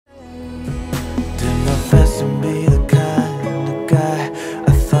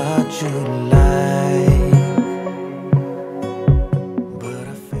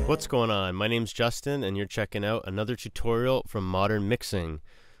going on? My name's Justin and you're checking out another tutorial from Modern Mixing.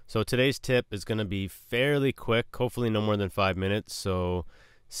 So today's tip is going to be fairly quick, hopefully no more than 5 minutes, so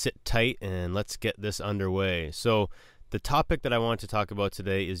sit tight and let's get this underway. So the topic that I want to talk about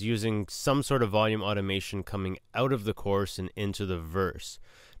today is using some sort of volume automation coming out of the chorus and into the verse.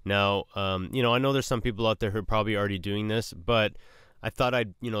 Now, I know there's some people out there who are probably already doing this, but I thought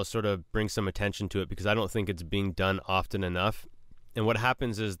I'd, sort of bring some attention to it because I don't think it's being done often enough. And what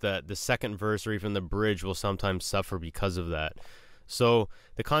happens is that the second verse or even the bridge will sometimes suffer because of that. So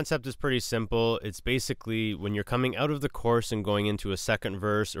the concept is pretty simple. It's basically when you're coming out of the chorus and going into a second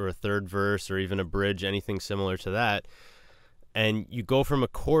verse or a third verse or even a bridge, anything similar to that, and you go from a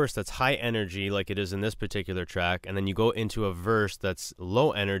chorus that's high energy like it is in this particular track, and then you go into a verse that's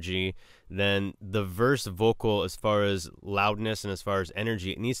low energy, then the verse vocal, as far as loudness and as far as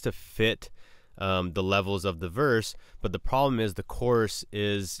energy, it needs to fit the levels of the verse. But the problem is the chorus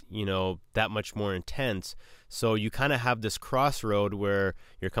is, that much more intense. So you kind of have this crossroad where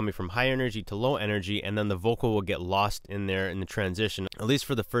you're coming from high energy to low energy, and then the vocal will get lost in there in the transition, at least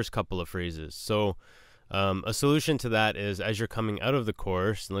for the first couple of phrases. So a solution to that is, as you're coming out of the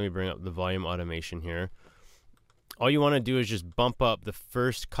chorus, let me bring up the volume automation here. All you want to do is just bump up the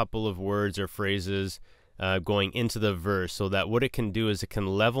first couple of words or phrases going into the verse, so that what it can do is it can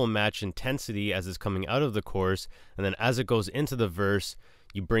level match intensity as it's coming out of the chorus, and then as it goes into the verse,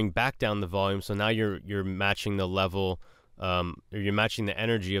 you bring back down the volume. So now you're matching the level, or you're matching the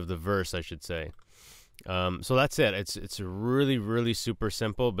energy of the verse, I should say. So that's it. It's really, really super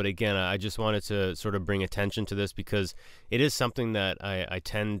simple. But again, I just wanted to sort of bring attention to this because it is something that I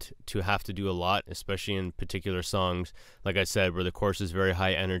tend to have to do a lot, especially in particular songs, like I said, where the chorus is very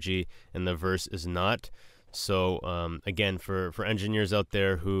high energy and the verse is not. So again, for engineers out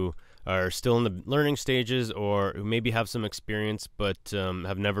there who are still in the learning stages or who maybe have some experience but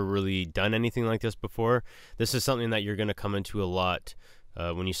have never really done anything like this before, this is something that you're going to come into a lot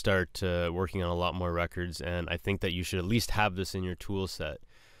when you start working on a lot more records, and I think that you should at least have this in your tool set.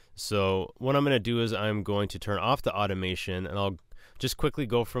 So what I'm going to do is I'm going to turn off the automation, and I'll just quickly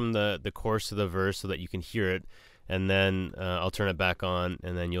go from the chorus to the verse so that you can hear it, and then I'll turn it back on,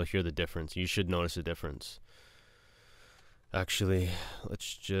 and then you'll hear the difference. You should notice a difference. Actually,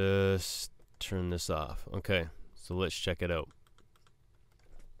 let's just turn this off. Okay, so let's check it out.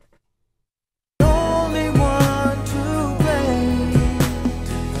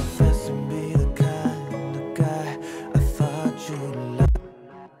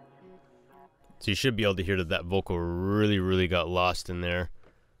 So you should be able to hear that vocal really, really got lost in there.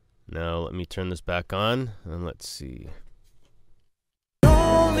 Now let me turn this back on, and let's see.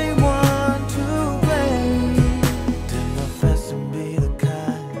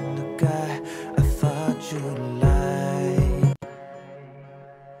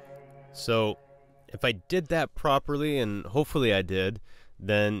 So if I did that properly, and hopefully I did,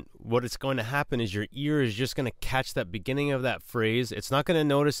 then what it's going to happen is your ear is just going to catch that beginning of that phrase. It's not going to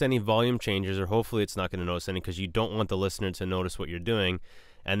notice any volume changes, or hopefully it's not going to notice any, because you don't want the listener to notice what you're doing.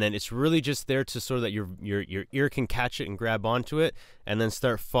 And then it's really just there to so that your ear can catch it and grab onto it and then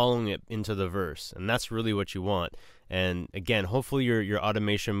start following it into the verse. And that's really what you want. And again, hopefully your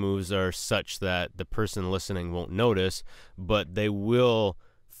automation moves are such that the person listening won't notice, but they will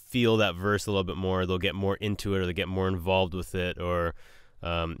feel that verse a little bit more. They'll get more into it, or they get more involved with it, or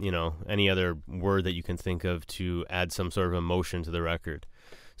any other word that you can think of to add some sort of emotion to the record.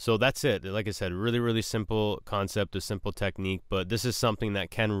 So that's it. Like I said, really, really simple concept, a simple technique, but this is something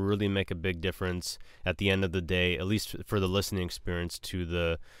that can really make a big difference at the end of the day, at least for the listening experience to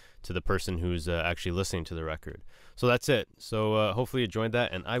the person who's actually listening to the record. So that's it. So hopefully you enjoyed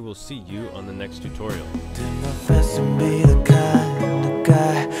that, and I will see you on the next tutorial. Did my best to be the kind of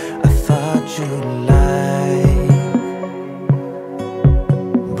guy I thought you'd